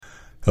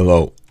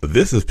Hello,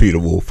 this is Peter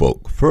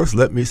Woolfolk. First,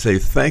 let me say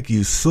thank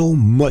you so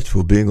much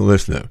for being a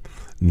listener.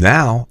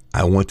 Now,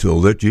 I want to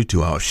alert you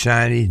to our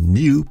shiny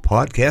new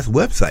podcast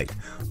website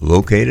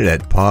located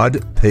at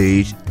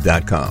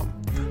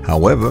podpage.com.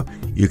 However,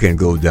 you can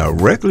go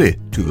directly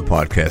to the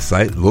podcast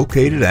site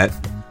located at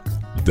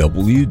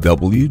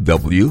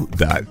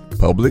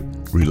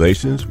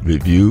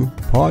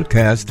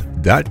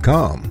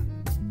www.publicrelationsreviewpodcast.com.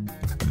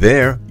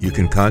 There, you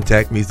can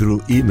contact me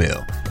through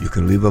email. You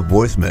can leave a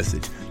voice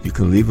message. You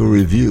can leave a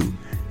review.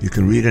 You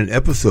can read an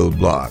episode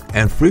blog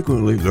and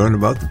frequently learn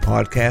about the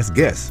podcast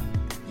guests.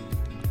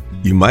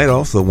 You might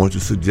also want to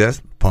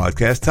suggest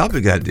podcast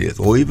topic ideas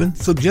or even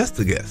suggest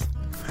a guest.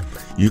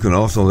 You can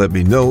also let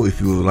me know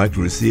if you would like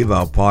to receive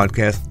our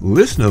podcast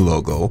listener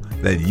logo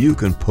that you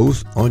can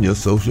post on your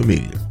social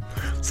media.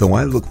 So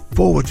I look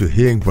forward to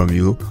hearing from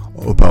you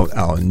about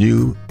our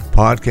new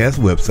podcast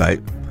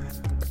website,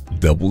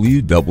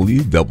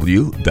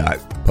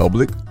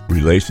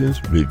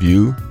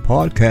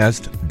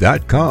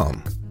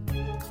 www.publicrelationsreviewpodcast.com.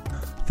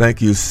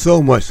 Thank you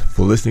so much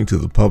for listening to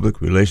the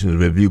Public Relations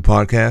Review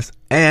Podcast,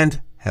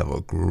 and have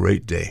a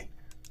great day.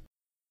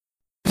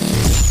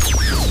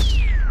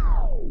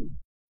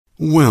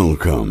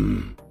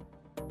 Welcome.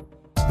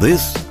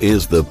 This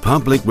is the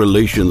Public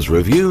Relations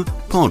Review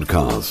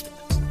Podcast,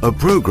 a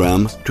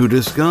program to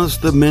discuss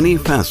the many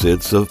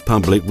facets of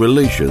public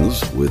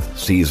relations with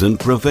seasoned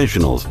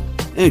professionals,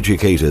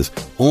 educators,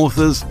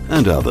 authors,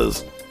 and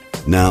others.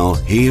 Now,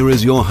 here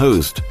is your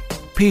host,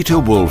 Peter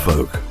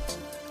Woolfolk.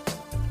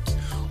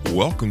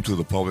 Welcome to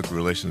the Public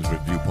Relations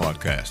Review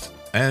Podcast,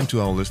 and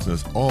to our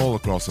listeners all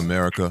across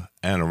America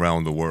and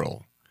around the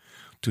world.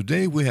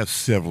 Today we have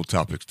several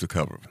topics to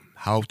cover: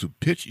 how to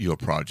pitch your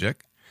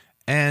project,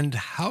 and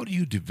how do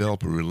you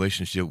develop a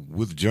relationship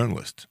with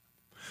journalists.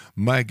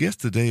 My guest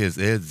today is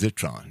Ed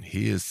Zitron.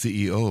 He is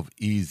CEO of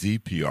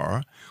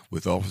EZPR,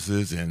 with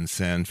offices in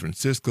San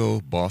Francisco,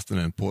 Boston,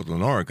 and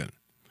Portland, Oregon.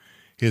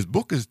 His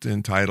book is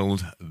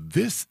entitled,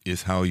 This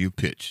is How You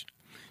Pitch.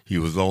 He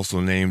was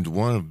also named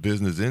one of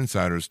Business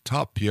Insider's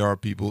top PR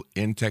people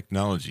in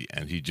technology,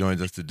 and he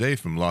joins us today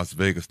from Las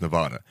Vegas,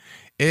 Nevada.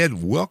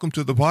 Ed, welcome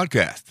to the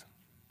podcast.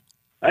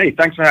 Hey,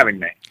 thanks for having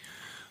me.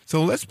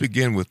 So let's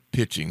begin with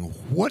pitching.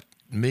 What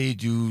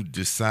made you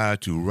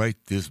decide to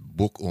write this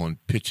book on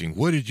pitching?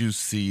 What did you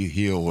see,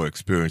 hear, or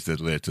experience that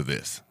led to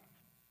this?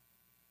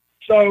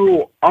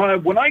 So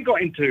when I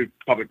got into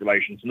public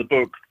relations, and the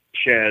book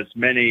shares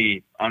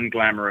many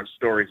unglamorous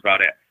stories about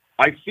it,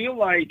 I feel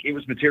like it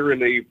was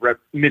materially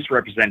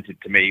misrepresented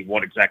to me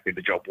what exactly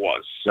the job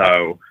was.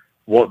 So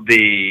what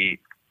the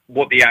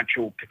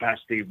actual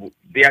capacity,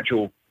 the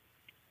actual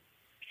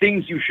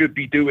things you should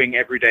be doing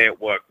every day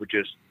at work were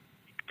just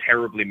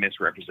terribly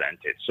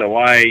misrepresented. So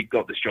I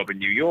got this job in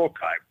New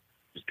York. I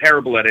was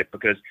terrible at it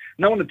because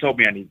no one had told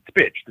me I needed to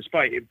pitch,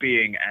 despite it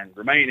being and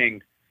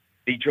remaining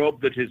the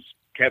job that has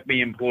kept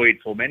me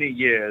employed for many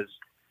years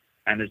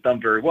and has done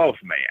very well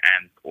for me,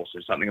 and also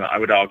something that I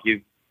would argue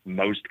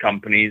most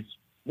companies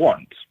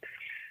want.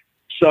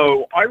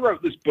 So I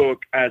wrote this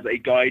book as a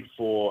guide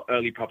for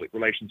early public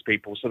relations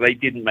people so they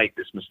didn't make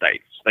this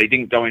mistake. They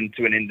didn't go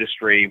into an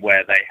industry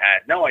where they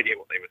had no idea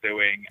what they were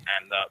doing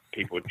and that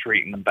people were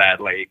treating them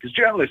badly, because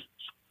journalists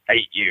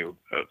hate you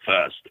at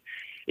first.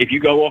 If you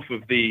go off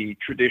of the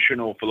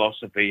traditional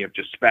philosophy of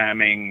just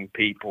spamming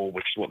people,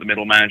 which is what the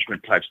middle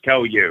management types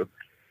tell you,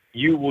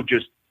 you will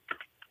just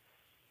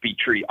be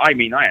treated. I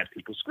mean, I had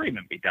people scream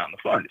at me down the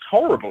phone. It's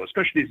horrible,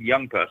 especially as a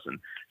young person.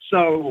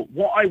 So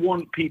what I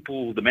want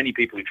people, the many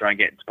people who try and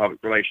get into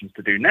public relations,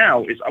 to do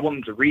now is I want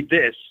them to read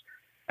this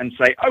and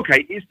say,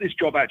 okay, is this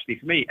job actually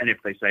for me? And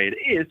if they say it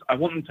is, I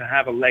want them to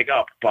have a leg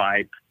up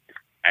by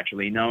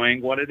actually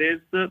knowing what it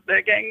is that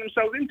they're getting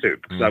themselves into,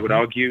 because I would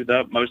argue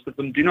that most of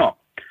them do not.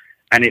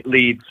 And it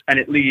leads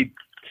to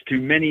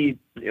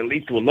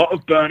a lot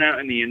of burnout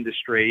in the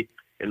industry.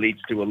 It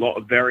leads to a lot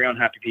of very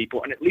unhappy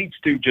people, and it leads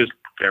to just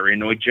very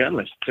annoyed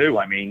journalists too.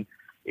 I mean,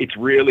 it's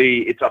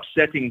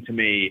upsetting to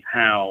me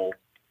how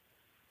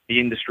the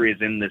industry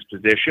is in this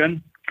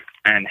position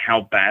and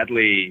how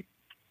badly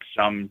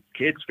some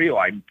kids feel.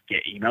 I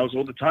get emails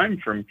all the time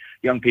from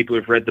young people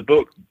who've read the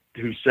book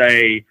who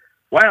say,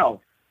 wow,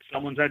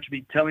 someone's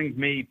actually telling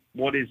me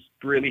what is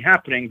really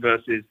happening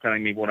versus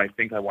telling me what I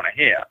think I want to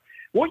hear.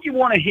 What you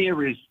want to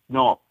hear is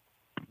not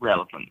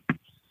relevant.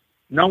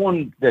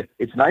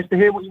 It's nice to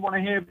hear what you want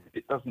to hear, but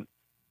it doesn't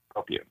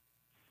help you.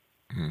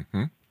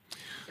 Mm-hmm.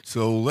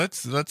 So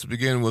let's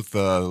begin with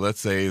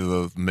let's say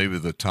maybe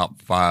the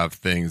top 5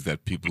 things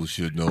that people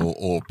should know,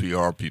 or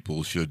PR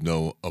people should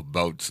know,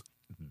 about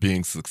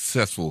being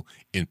successful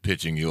in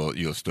pitching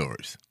your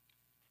stories.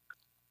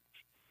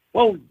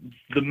 Well,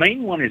 the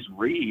main one is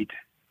read.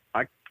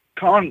 I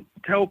can't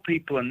tell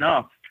people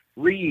enough.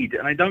 Read,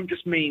 and I don't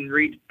just mean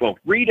read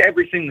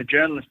everything the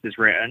journalist has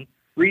written.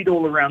 Read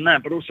all around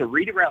that, but also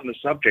read around the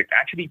subject.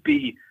 Actually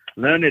be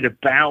learned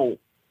about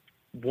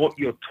what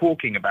you're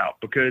talking about,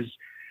 because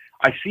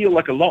I feel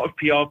like a lot of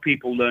PR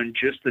people learn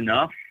just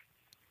enough,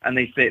 and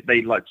they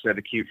like to say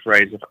the cute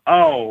phrase of,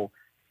 oh,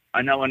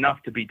 I know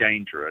enough to be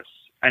dangerous.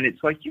 And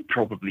it's like, you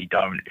probably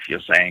don't if you're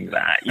saying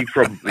that. You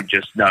probably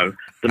just know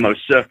the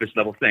most surface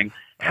level thing.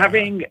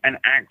 Having an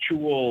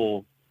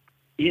actual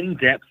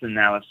in-depth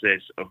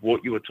analysis of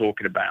what you were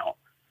talking about,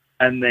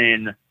 and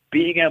then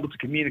being able to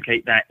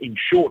communicate that in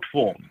short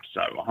form,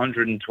 so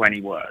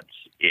 120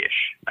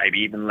 words-ish, maybe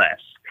even less,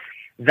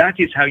 that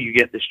is how you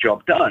get this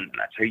job done. And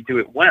that's how you do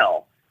it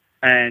well.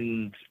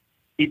 And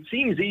it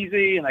seems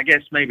easy, and I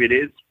guess maybe it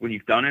is when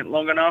you've done it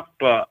long enough,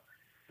 but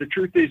the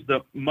truth is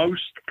that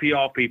most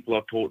PR people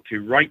are taught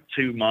to write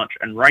too much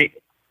and write,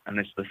 and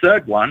this is the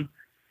third one,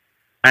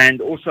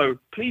 and also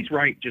please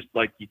write just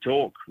like you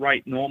talk,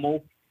 write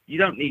normal. You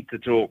don't need to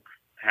talk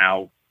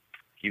how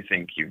you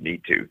think you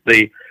need to.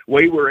 The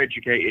way we're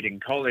educated in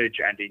college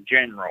and in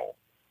general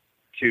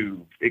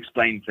to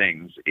explain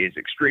things is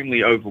extremely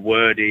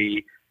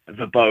overwordy,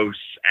 verbose,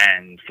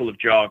 and full of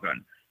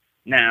jargon.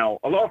 Now,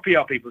 a lot of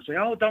PR people say,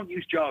 oh, don't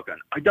use jargon.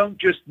 I don't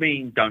just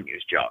mean don't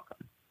use jargon.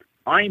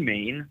 I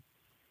mean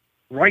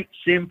write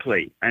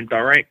simply and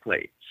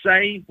directly.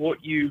 Say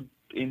what you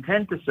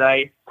intend to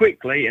say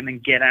quickly and then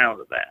get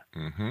out of there.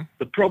 Mm-hmm.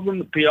 The problem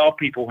that PR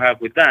people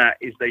have with that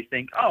is they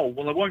think, oh,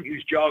 well, I won't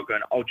use jargon.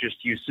 I'll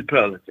just use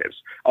superlatives.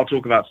 I'll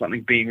talk about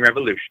something being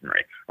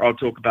revolutionary, or I'll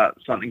talk about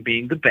something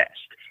being the best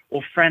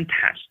or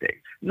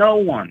fantastic. No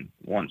one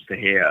wants to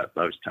hear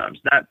those terms.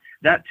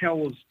 That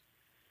tells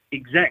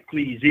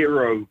exactly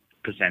 0%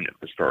 of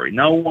the story.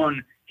 No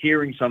one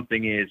hearing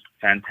something is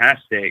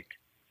fantastic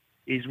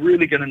is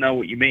really going to know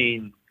what you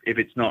mean if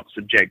it's not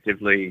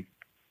subjectively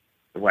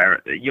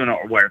aware, you're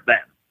not aware of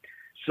them.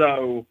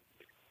 So,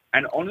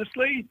 and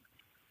honestly,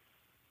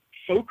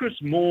 focus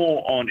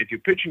more on, if you're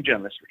pitching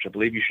journalists, which I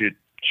believe you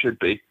should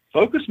be,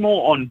 focus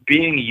more on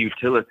being a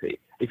utility.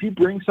 If you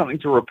bring something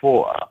to a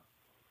reporter,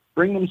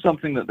 bring them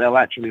something that they'll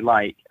actually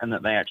like and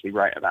that they actually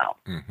write about.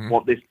 Mm-hmm.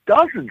 What this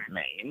doesn't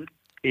mean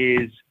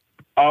is,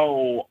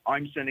 oh,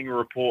 I'm sending a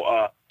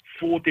reporter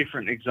 4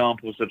 different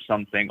examples of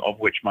something of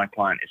which my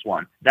client is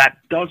one. That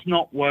does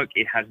not work.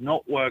 It has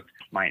not worked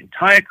my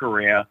entire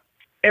career.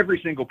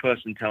 Every single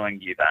person telling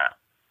you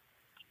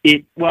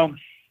that. Well,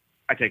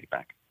 I take it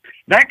back.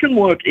 That can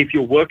work if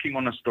you're working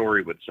on a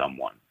story with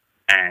someone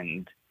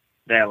and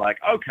they're like,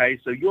 okay,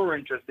 so you're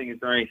interesting. Is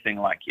there anything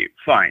like you?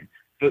 Fine.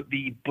 But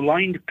the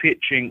blind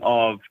pitching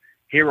of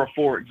here are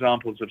 4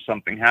 examples of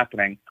something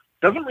happening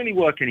doesn't really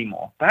work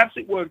anymore. Perhaps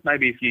it worked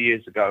maybe a few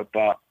years ago,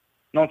 but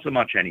not so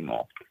much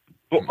anymore.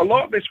 But a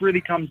lot of this really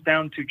comes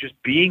down to just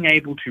being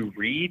able to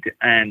read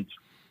and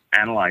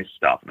analyze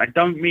stuff. And I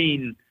don't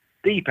mean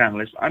deep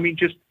analysis. I mean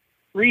just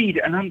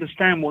read and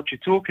understand what you're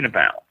talking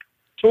about.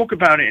 Talk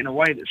about it in a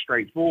way that's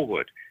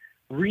straightforward.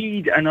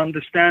 Read and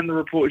understand the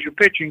reports you're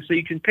pitching so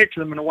you can pitch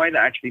them in a way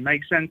that actually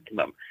makes sense to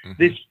them.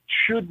 Mm-hmm. This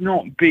should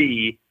not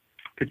be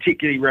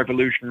particularly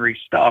revolutionary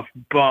stuff,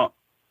 but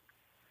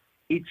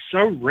it's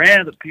so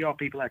rare that PR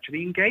people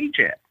actually engage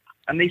it.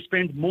 And they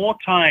spend more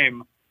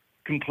time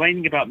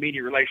complaining about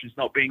media relations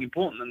not being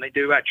important than they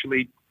do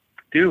actually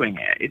doing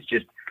it. It's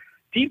just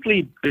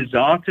deeply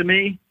bizarre to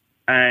me,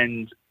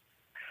 and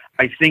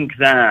I think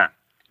that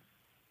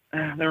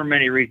there are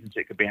many reasons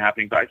it could be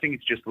happening, but I think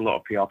it's just a lot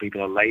of PR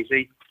people are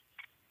lazy.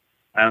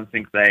 I don't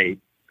think they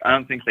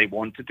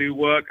want to do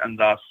work, and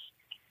thus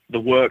the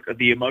work,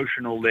 the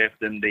emotional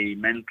lift and the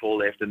mental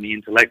lift and the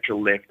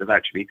intellectual lift of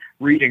actually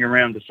reading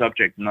around the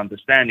subject and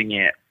understanding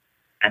it,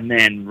 and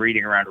then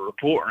reading around a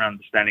report and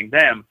understanding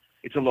them,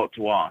 it's a lot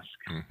to ask.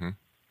 Mm-hmm.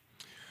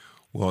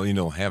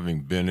 Well,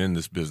 having been in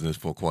this business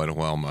for quite a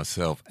while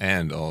myself,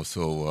 and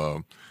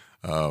also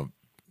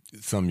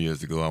some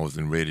years ago I was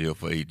in radio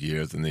for 8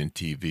 years and then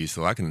TV,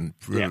 so I can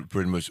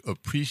pretty much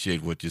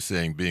appreciate what you're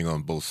saying, being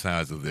on both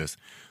sides of this,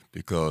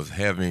 because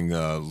having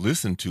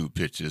listened to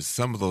pitches,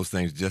 some of those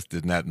things just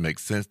did not make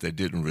sense. They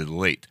didn't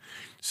relate.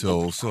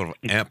 So sort of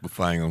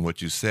amplifying on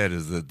what you said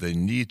is that they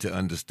need to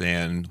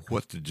understand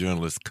what the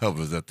journalist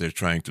covers that they're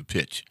trying to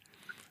pitch.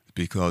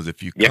 Because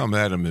if you come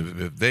at them,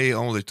 if they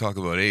only talk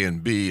about A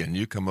and B and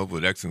you come up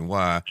with X and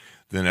Y,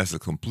 then that's a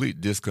complete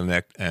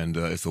disconnect, and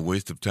it's a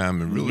waste of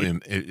time, and really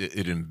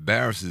it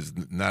embarrasses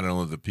not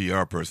only the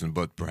PR person,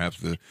 but perhaps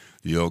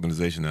the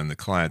organization and the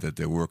client that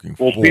they're working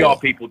for. Well,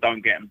 PR people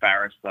don't get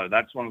embarrassed, though.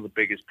 That's one of the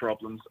biggest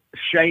problems.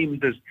 Shame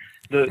does.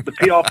 The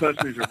PR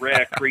person is a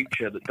rare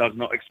creature that does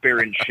not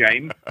experience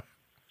shame.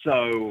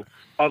 So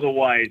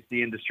otherwise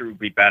the industry would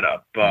be better.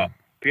 But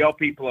PR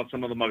people are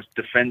some of the most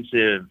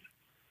defensive,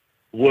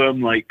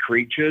 worm-like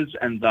creatures,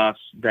 and thus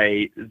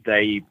they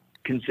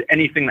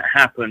anything that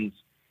happens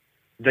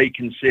they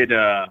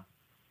consider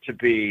to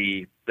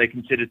be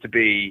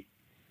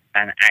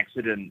an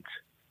accident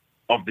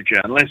of the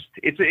journalist.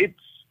 It's such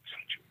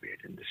a weird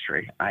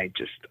industry. I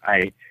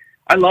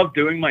love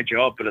doing my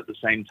job, but at the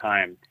same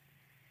time,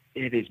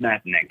 it is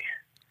maddening.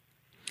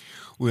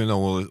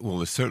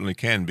 Well, it certainly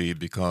can be,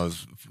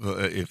 because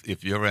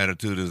if your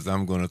attitude is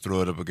I'm going to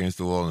throw it up against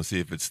the wall and see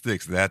if it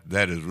sticks,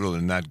 that is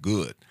really not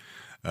good.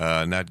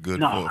 Not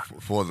good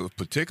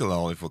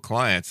particularly for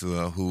clients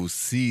who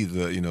see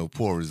the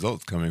poor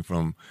results coming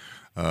from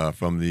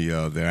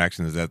their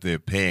actions that they're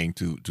paying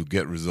to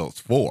get results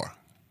for.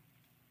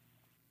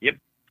 Yep.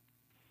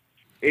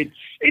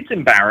 It's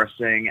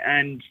embarrassing,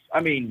 and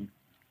I mean,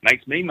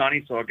 makes me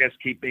money, so I guess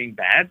keep being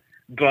bad.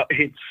 But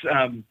it's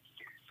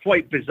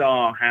quite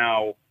bizarre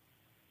how,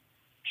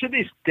 to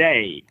this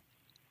day,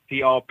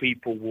 PR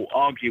people will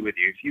argue with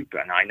you.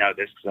 And I know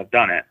this because I've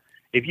done it.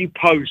 If you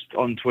post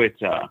on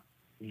Twitter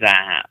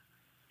that,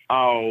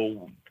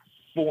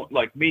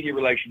 media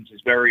relations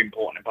is very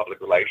important in public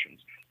relations,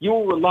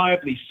 you'll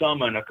reliably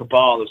summon a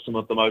cabal of some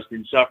of the most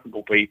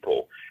insufferable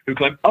people who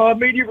claim,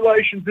 media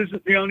relations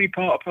isn't the only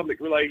part of public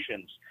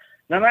relations.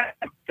 Now,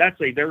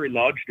 that's a very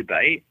large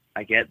debate.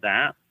 I get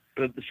that.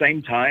 But at the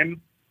same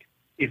time,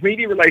 if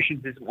media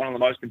relations isn't one of the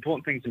most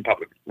important things in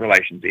public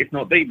relations, if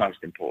not the most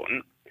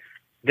important,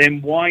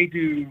 then why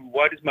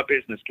does my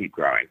business keep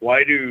growing?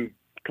 Why do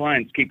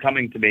clients keep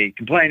coming to me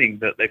complaining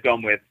that they've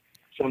gone with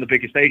some of the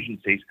biggest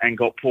agencies and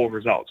got poor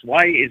results?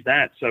 Why is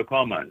that so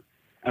common?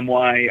 And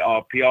why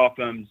are PR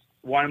firms,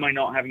 why am I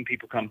not having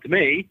people come to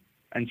me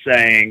and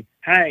saying,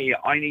 hey,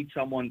 I need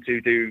someone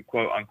to do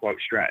quote unquote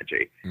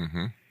strategy?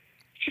 Mm-hmm.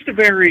 It's just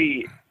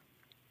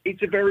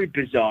it's a very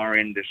bizarre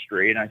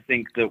industry. And I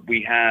think that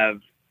we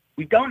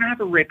don't have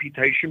a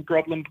reputation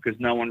problem because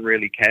no one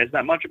really cares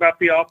that much about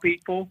PR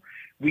people.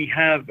 We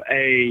have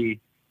an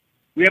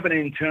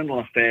internal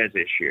affairs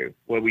issue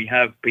where we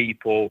have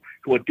people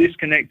who are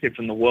disconnected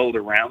from the world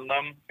around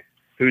them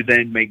who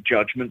then make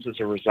judgments as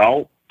a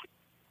result.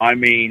 I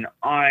mean,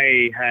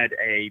 I had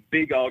a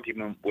big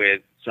argument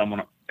with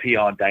someone at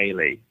PR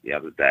Daily the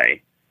other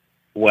day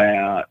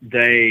where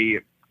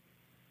they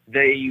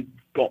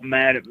got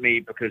mad at me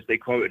because they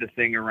quoted a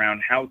thing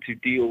around how to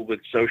deal with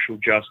social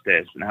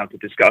justice and how to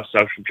discuss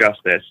social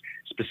justice,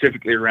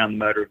 specifically around the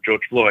murder of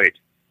George Floyd.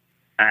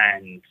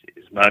 And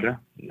his murder,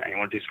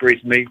 anyone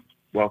disagrees with me,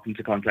 welcome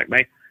to contact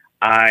me.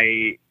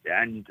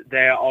 And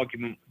their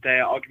argument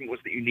was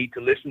that you need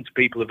to listen to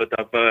people of a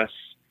diverse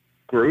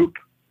group,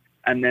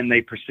 and then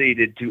they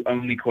proceeded to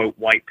only quote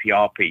white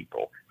PR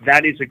people.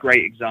 That is a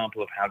great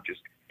example of how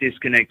just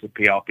disconnected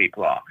PR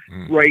people are.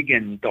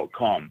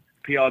 Reagan.com,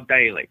 PR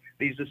Daily.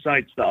 These are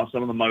sites that are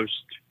some of the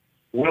most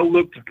well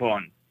looked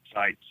upon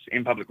sites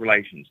in public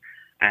relations,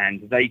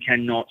 and they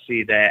cannot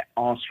see their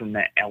arse from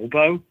their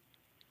elbow.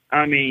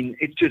 I mean,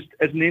 it's just,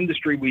 as an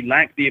industry, we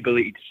lack the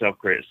ability to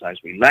self-criticize.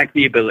 We lack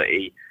the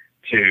ability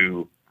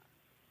to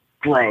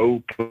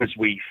grow because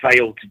we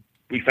fail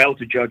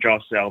to judge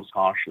ourselves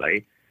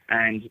harshly,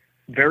 and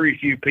very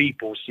few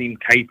people seem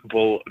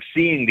capable of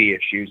seeing the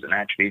issues and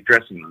actually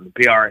addressing them,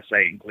 the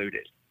PRSA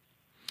included.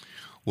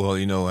 Well,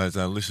 as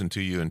I listen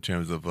to you in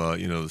terms of,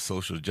 the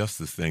social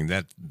justice thing,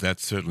 that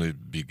certainly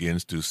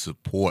begins to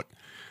support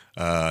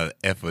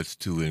efforts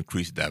to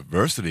increase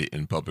diversity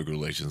in public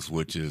relations,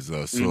 which is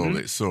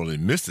sorely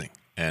missing.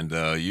 And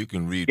you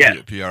can read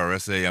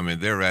PRSA. I mean,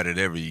 they're at it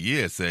every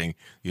year saying,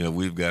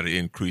 we've got to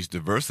increase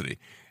diversity.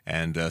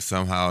 And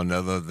somehow or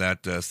another,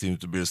 that seems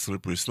to be a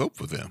slippery slope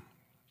for them.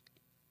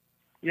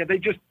 Yeah, they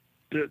just,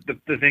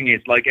 the thing is,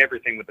 like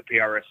everything with the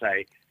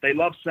PRSA, they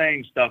love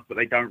saying stuff, but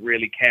they don't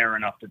really care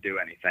enough to do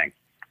anything.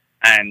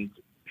 And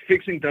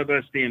fixing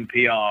diversity in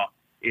PR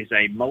is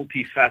a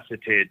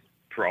multifaceted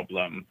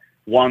problem,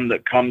 one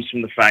that comes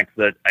from the fact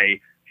that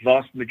a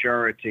vast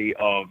majority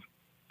of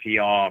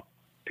PR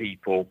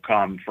people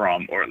come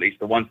from, or at least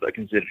the ones that are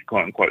considered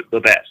quote unquote the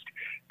best,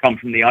 come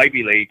from the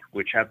Ivy League,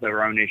 which have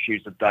their own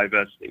issues of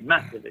diversity,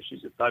 massive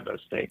issues of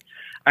diversity.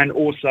 And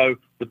also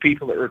the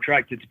people that are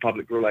attracted to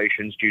public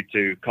relations due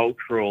to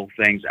cultural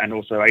things and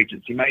also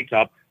agency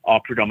makeup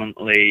are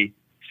predominantly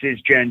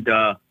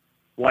cisgender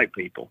white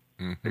people.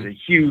 Mm-hmm. There's a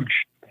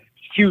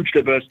huge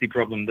diversity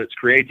problem that's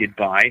created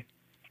by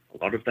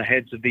a lot of the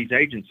heads of these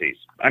agencies.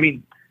 I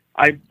mean,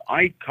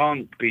 I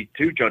can't be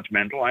too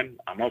judgmental.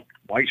 I'm a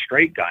white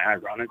straight guy. I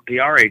run a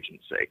PR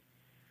agency.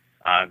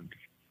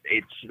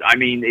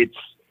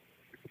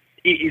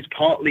 It is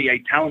partly a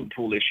talent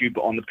pool issue,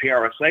 but on the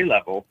PRSA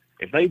level,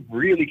 if they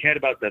really cared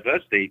about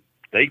diversity,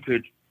 they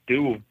could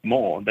do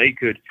more. They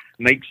could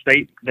make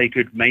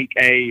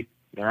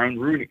their own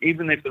ruling,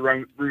 even if the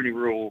ruling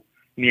rule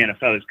in the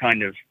NFL is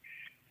kind of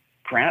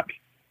crap.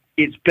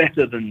 It's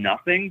better than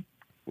nothing,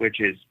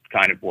 which is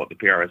kind of what the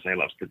PRSA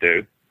loves to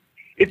do.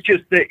 It's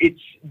just that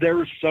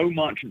there is so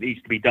much that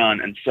needs to be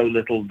done and so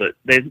little that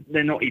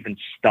they're not even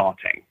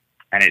starting.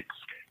 And it's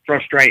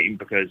frustrating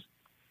because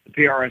the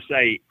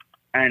PRSA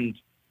and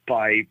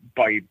by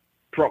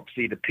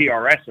proxy the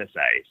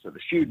PRSSA, so the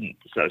Student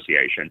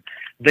Association,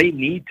 they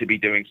need to be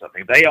doing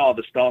something. They are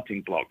the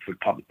starting block for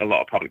a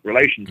lot of public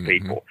relations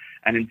people.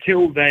 And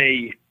until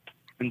they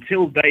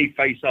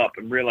face up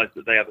and realize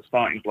that they are the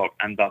starting block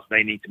and thus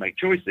they need to make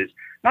choices,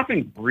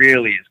 nothing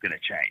really is going to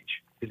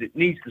change because it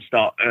needs to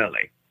start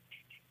early.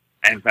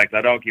 And in fact,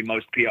 I'd argue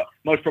most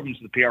problems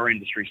in the PR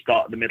industry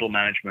start at the middle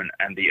management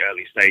and the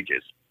early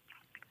stages.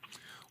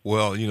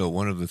 Well,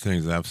 one of the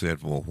things I've said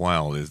for a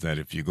while is that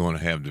if you're going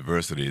to have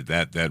diversity,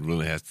 that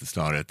really has to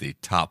start at the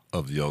top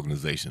of the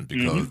organization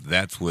because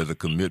that's where the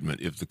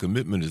commitment, if the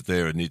commitment is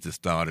there, it needs to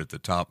start at the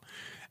top.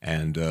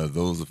 And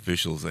those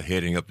officials are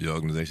heading up the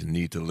organization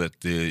need to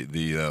let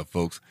the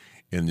folks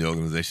in the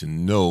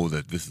organization know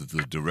that this is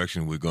the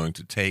direction we're going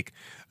to take.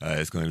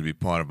 It's going to be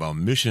part of our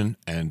mission,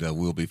 and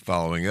we'll be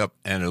following up,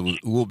 and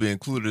it will be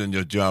included in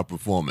your job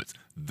performance,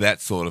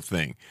 that sort of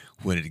thing.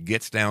 When it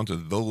gets down to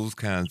those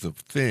kinds of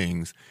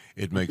things,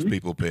 it makes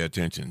people pay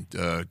attention.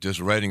 Just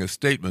writing a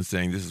statement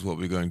saying this is what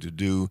we're going to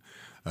do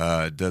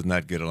does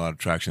not get a lot of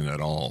traction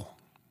at all.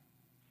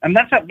 And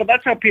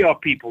that's how PR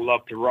people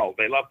love to roll.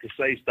 They love to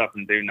say stuff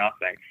and do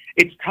nothing.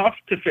 It's tough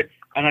to fix,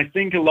 and I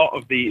think a lot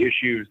of the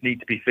issues need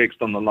to be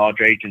fixed on the large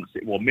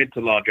agency, well, mid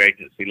to large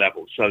agency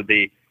level.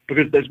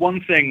 Because there's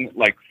one thing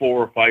like 4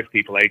 or 5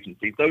 people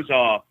agencies. Those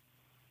are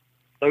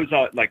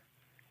like,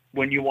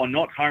 when you are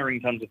not hiring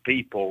tons of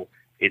people,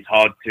 it's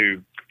hard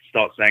to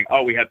start saying,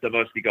 oh, we have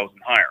diversity goals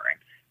in hiring.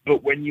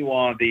 But when you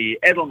are the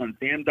Edelmans,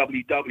 the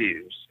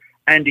MWWs,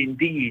 and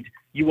indeed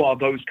you are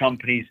those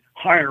companies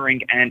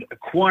hiring and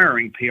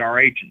acquiring PR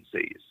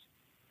agencies,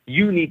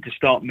 you need to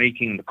start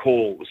making the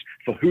calls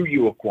for who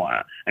you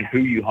acquire and who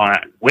you hire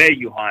and where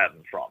you hire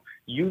them from.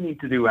 You need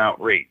to do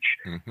outreach.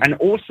 Mm-hmm. And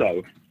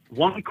also,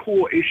 one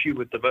core issue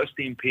with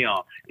diversity in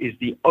PR is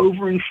the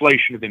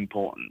overinflation of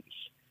importance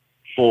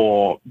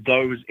for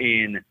those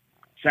in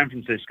San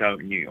Francisco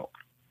and New York,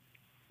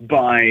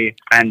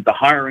 and the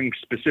hiring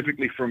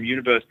specifically from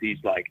universities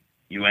like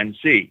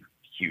UNC,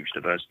 huge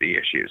diversity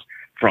issues,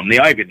 from the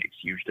Ivy Leagues,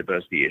 huge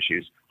diversity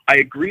issues. I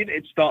agree that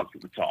it starts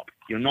at the top.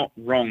 You're not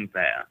wrong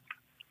there.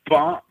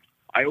 But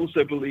I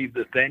also believe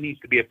that there needs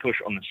to be a push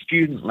on the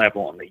student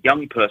level, on the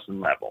young person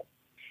level,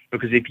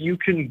 because if you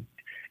can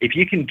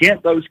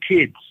get those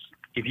kids,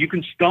 if you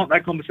can start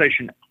that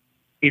conversation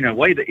in a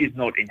way that is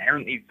not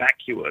inherently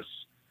vacuous,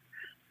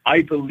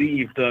 I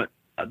believe that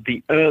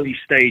the early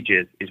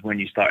stages is when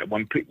you start,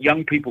 when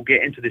young people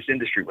get into this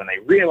industry, when they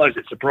realize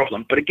it's a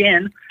problem. But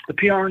again, the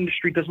PR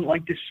industry doesn't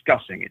like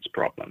discussing its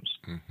problems.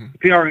 Mm-hmm. The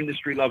PR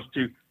industry loves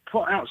to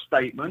put out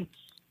statements,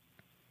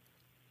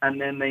 and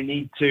then they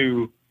need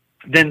to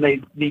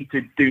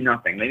do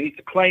nothing. They need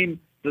to claim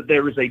that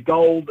there is a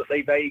goal that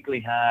they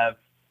vaguely have,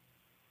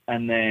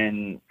 and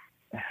then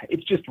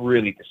it's just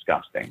really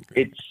disgusting.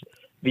 It's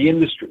the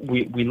industry.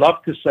 We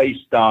love to say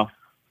stuff.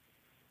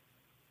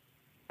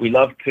 We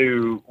love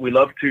to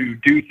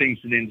do things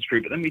in the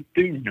industry, but then we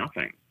do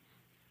nothing.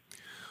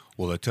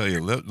 Well, I tell you,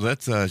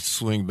 let's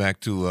swing back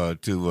to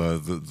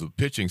the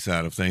pitching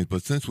side of things.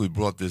 But since we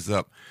brought this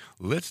up,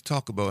 let's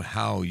talk about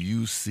how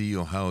you see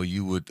or how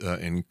you would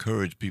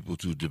encourage people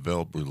to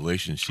develop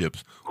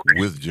relationships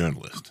with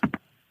journalists.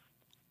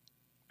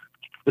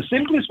 The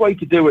simplest way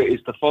to do it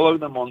is to follow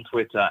them on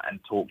Twitter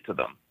and talk to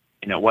them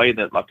in a way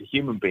that like a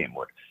human being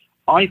would.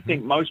 I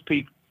think most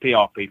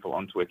PR people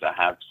on Twitter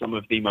have some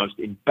of the most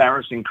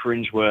embarrassing,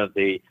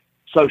 cringeworthy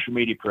social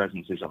media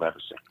presences I've ever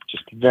seen.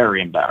 Just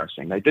very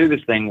embarrassing. They do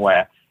this thing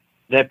where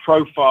their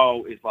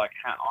profile is like,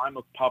 I'm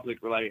a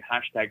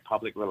hashtag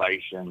public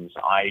relations.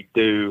 I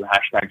do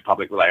hashtag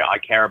public relations. I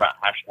care about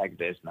hashtag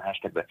this and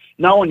hashtag that.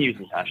 No one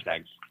uses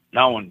hashtags.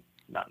 None.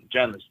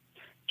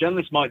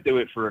 Journalists might do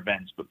it for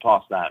events, but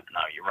past that, no,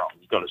 you're wrong.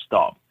 You've got to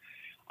stop.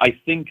 I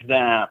think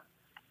that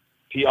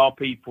PR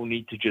people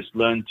need to just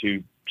learn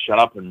to shut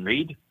up and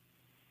read.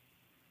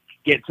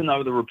 Get to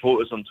know the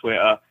reporters on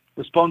Twitter.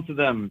 Respond to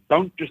them.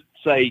 Don't just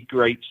say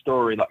great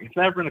story. Like if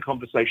they're having a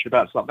conversation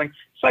about something,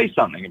 say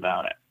something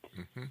about it.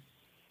 Mm-hmm.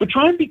 But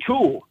try and be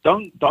cool.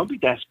 Don't be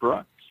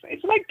desperate.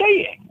 It's like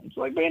dating. It's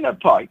like being at a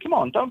party. Come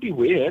on, don't be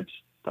weird.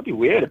 Don't be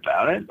weird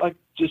about it. Like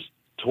just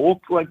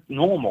talk like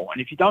normal.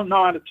 And if you don't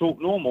know how to talk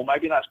normal,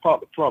 maybe that's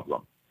part of the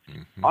problem.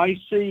 Mm-hmm.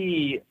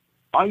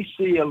 I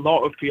see a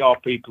lot of PR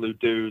people who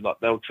do, like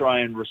they'll try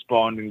and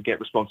respond and get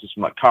responses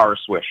from like Kara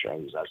Swisher,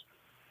 who has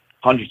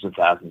hundreds of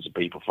thousands of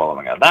people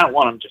following her. That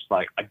one, I'm just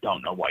like, I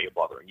don't know why you're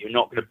bothering. You're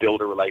not going to build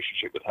a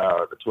relationship with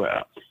her over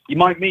Twitter. You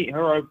might meet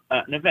her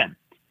at an event.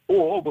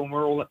 Or when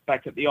we're all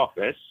back at the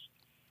office,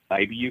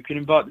 maybe you can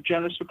invite the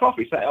journalists for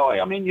coffee. Say, oh,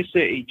 I'm in your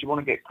city. Do you want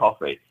to get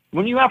coffee?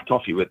 When you have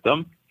coffee with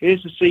them,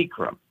 here's the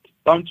secret.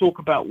 Don't talk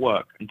about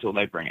work until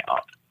they bring it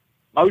up.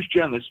 Most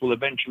journalists will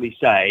eventually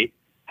say,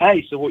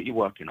 hey, so what are you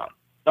working on?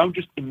 Don't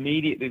just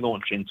immediately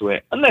launch into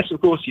it, unless,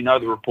 of course, you know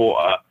the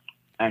reporter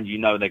and you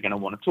know they're going to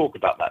want to talk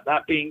about that.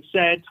 That being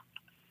said,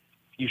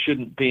 you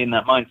shouldn't be in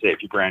that mindset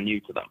if you're brand new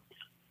to them.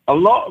 A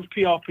lot of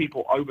PR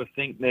people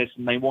overthink this,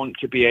 and they want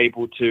to be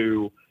able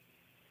to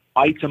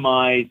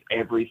itemize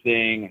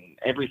everything, and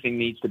everything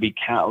needs to be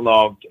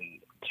cataloged and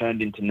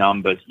turned into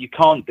numbers. You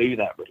can't do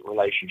that with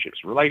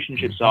relationships.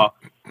 Relationships are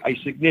a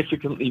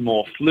significantly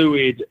more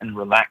fluid and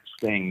relaxed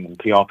thing than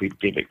PR people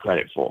give it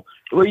credit for.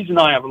 The reason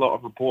I have a lot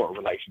of reporter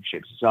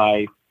relationships is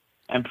I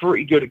am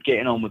pretty good at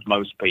getting on with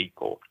most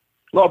people.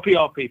 A lot of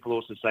PR people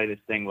also say this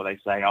thing where they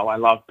say, oh, I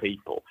love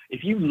people.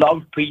 If you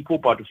love people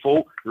by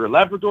default, you're a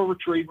Labrador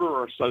Retriever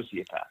or a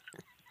sociopath.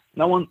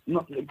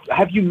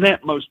 Have you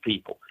met most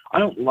people? I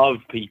don't love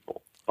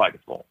people by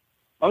default.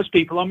 Most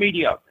people are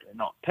mediocre. They're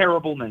not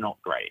terrible. They're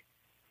not great.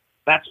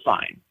 That's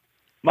fine.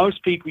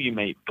 Most people you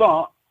meet,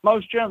 but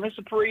most journalists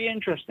are pretty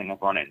interesting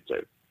I've run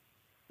into.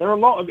 There are a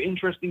lot of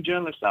interesting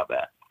journalists out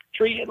there.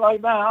 Treat it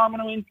like that. I'm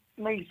going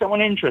to meet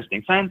someone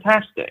interesting.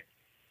 Fantastic.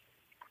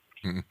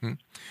 Mm-hmm.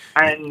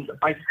 And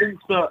I think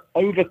that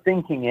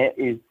overthinking it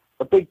is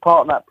a big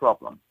part of that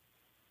problem.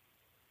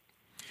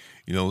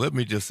 Let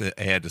me just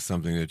add to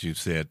something that you've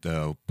said.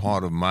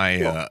 Part of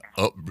my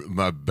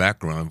my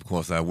background, of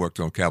course, I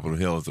worked on Capitol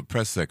Hill as a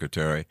press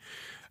secretary,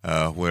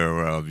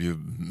 where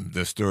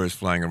there's stories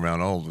flying around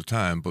all the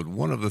time. But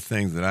one of the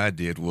things that I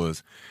did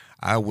was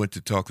I went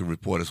to talk to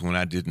reporters when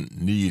I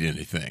didn't need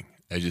anything.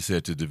 As you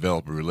said, to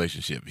develop a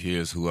relationship.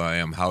 Here's who I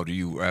am. How do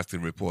you ask the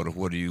reporter?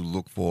 What do you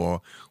look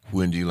for?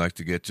 When do you like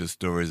to get your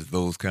stories?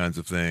 Those kinds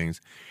of things.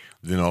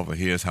 Then over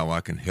here's how I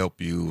can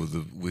help you.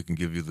 We can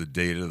give you the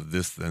data,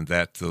 this and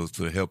that, so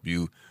to help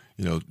you,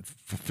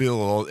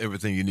 fulfill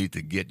everything you need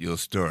to get your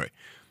story.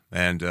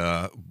 And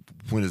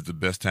when is the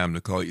best time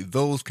to call you?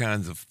 Those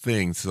kinds of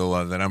things,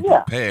 so that I'm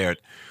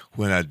prepared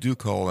when I do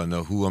call. I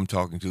know who I'm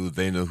talking to.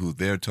 They know who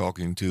they're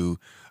talking to,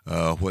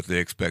 what they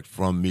expect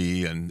from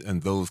me, and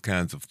those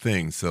kinds of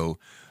things. So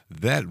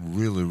that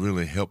really,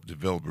 really helped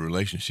develop a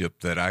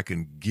relationship that I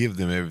can give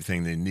them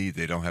everything they need.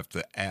 They don't have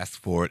to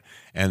ask for it,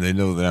 and they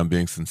know that I'm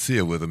being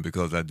sincere with them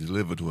because I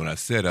delivered what I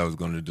said I was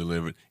going to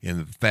deliver it in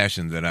the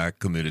fashion that I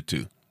committed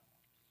to.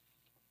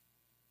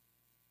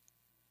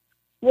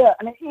 Yeah,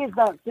 and it is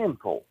that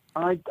simple.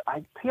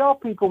 PR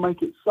people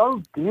make it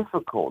so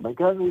difficult. They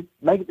go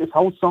make it this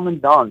whole song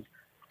and dance.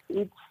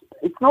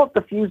 It's not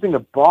defusing a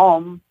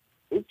bomb.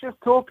 It's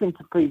just talking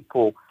to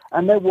people.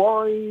 And they're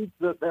worried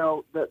that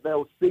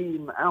they'll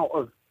seem out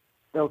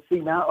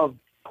of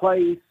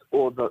place,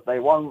 or that they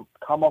won't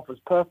come off as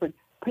perfect.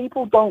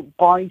 People don't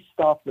buy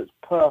stuff that's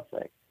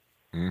perfect.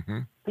 Mm-hmm.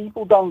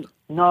 People don't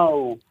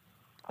know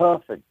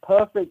perfect.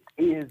 Perfect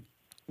is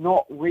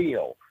not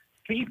real.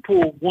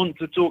 People want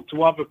to talk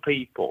to other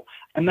people,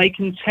 and they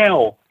can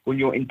tell when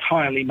you're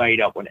entirely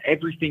made up, when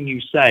everything you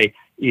say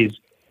is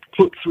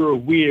put through a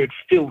weird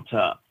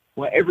filter,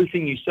 where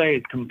everything you say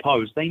is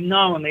composed. They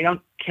know, and they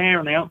don't care,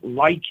 and they don't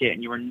like it,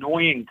 and you're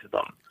annoying to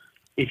them.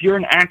 If you're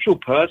an actual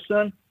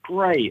person,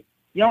 great.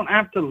 You don't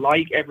have to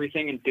like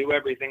everything and do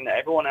everything that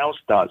everyone else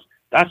does.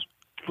 That's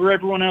for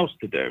everyone else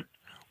to do.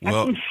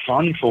 That's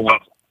fun for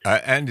once. I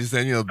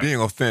understand, being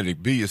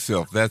authentic, be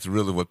yourself. That's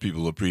really what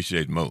people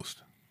appreciate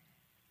most.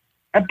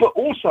 But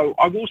also,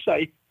 I will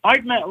say,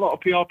 I've met a lot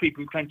of PR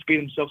people who claim to be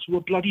themselves who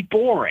are bloody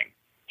boring.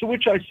 To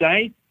which I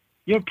say,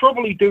 you're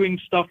probably doing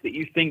stuff that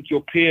you think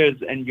your peers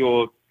and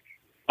your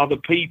other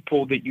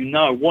people that you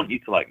know want you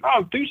to like.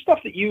 No, do stuff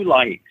that you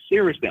like.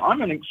 Seriously,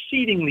 I'm an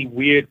exceedingly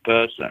weird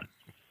person.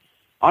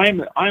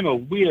 I'm a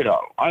weirdo.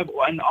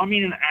 I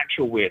mean an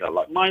actual weirdo.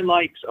 Like, my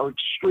likes are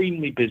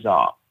extremely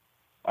bizarre.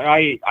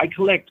 I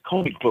collect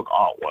comic book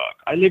artwork.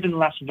 I live in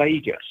Las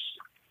Vegas.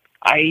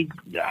 I'm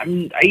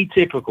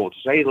atypical, to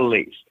say the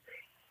least.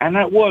 And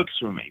that works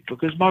for me,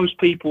 because most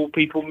people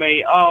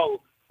may,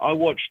 I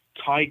watch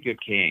Tiger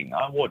King.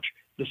 I watch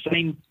the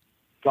same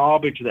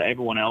garbage that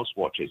everyone else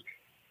watches.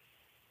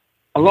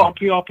 A lot of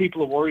PR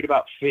people are worried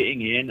about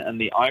fitting in,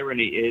 and the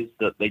irony is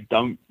that they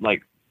don't,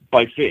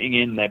 by fitting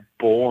in, they're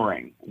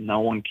boring. No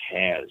one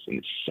cares, and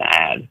it's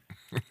sad.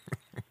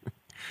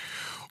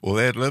 Well,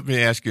 Ed, let me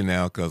ask you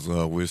now, because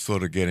we're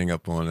sort of getting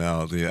up on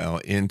our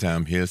end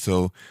time here.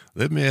 So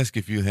let me ask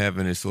if you have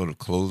any sort of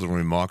closing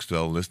remarks to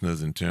our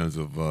listeners in terms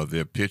of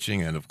their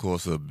pitching and, of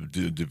course,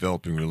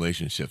 developing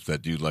relationships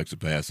that you'd like to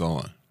pass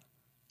on.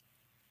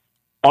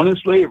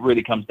 Honestly, it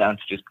really comes down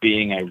to just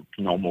being a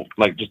normal,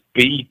 just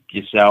be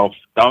yourself.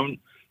 Don't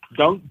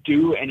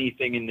do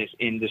anything in this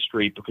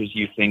industry because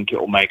you think it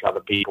will make other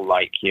people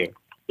like you.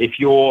 If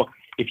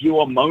you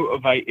are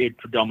motivated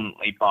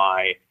predominantly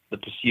by the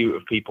pursuit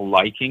of people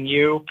liking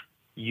you,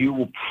 you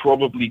will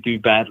probably do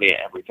badly at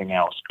everything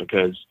else,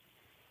 because,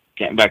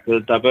 getting back to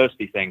the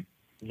diversity thing,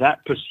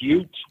 that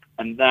pursuit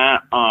and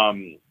that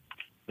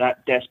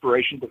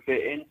desperation to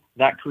fit in,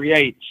 that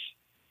creates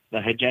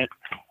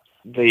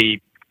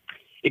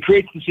it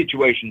creates the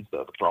situations that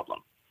are the problem.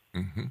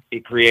 Mm-hmm.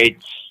 It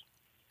creates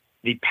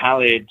the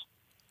pallid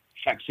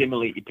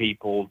facsimile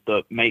people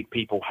that make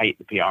people hate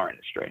the PR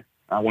industry.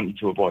 I want you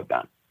to avoid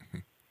that.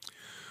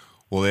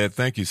 Well, Ed,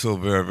 thank you so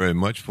very, very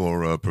much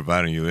for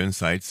providing your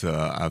insights.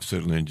 I've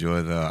certainly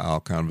enjoyed our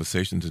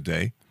conversation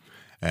today.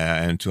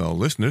 And to our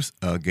listeners,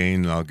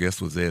 again, our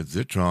guest was Ed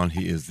Zitron.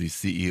 He is the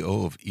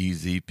CEO of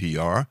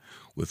EZPR,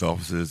 with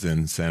offices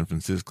in San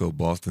Francisco,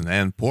 Boston,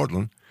 and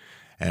Portland.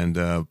 And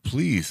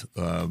please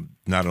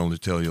not only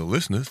tell your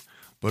listeners,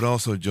 but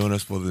also join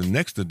us for the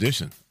next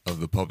edition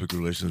of the Public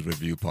Relations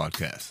Review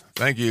podcast.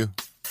 Thank you.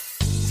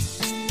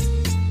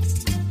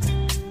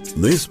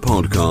 This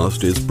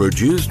podcast is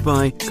produced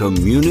by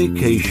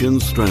Communication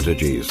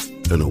Strategies,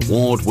 an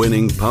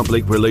award-winning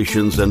public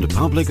relations and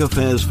public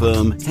affairs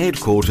firm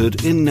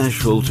headquartered in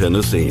Nashville,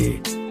 Tennessee.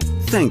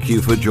 Thank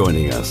you for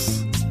joining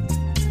us.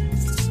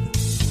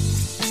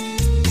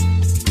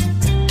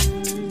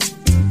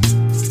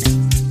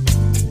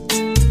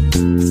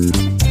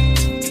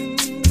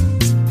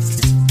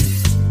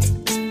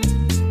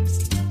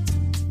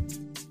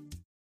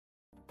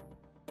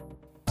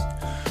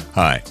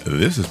 Hi,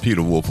 this is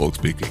Peter Woolfolk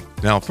speaking.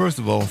 Now, first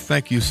of all,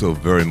 thank you so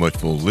very much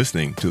for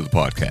listening to the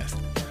podcast.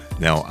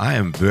 Now, I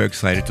am very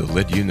excited to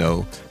let you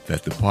know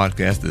that the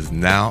podcast is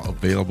now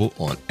available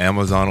on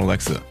Amazon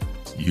Alexa.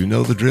 You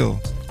know the drill.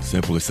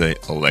 Simply say,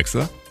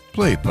 Alexa,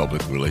 play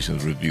Public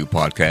Relations Review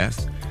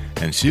Podcast,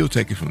 and she'll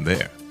take it from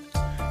there.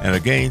 And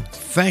again,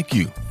 thank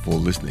you for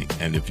listening.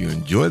 And if you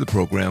enjoy the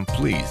program,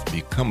 please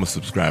become a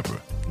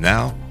subscriber.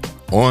 Now,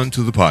 on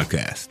to the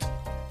podcast.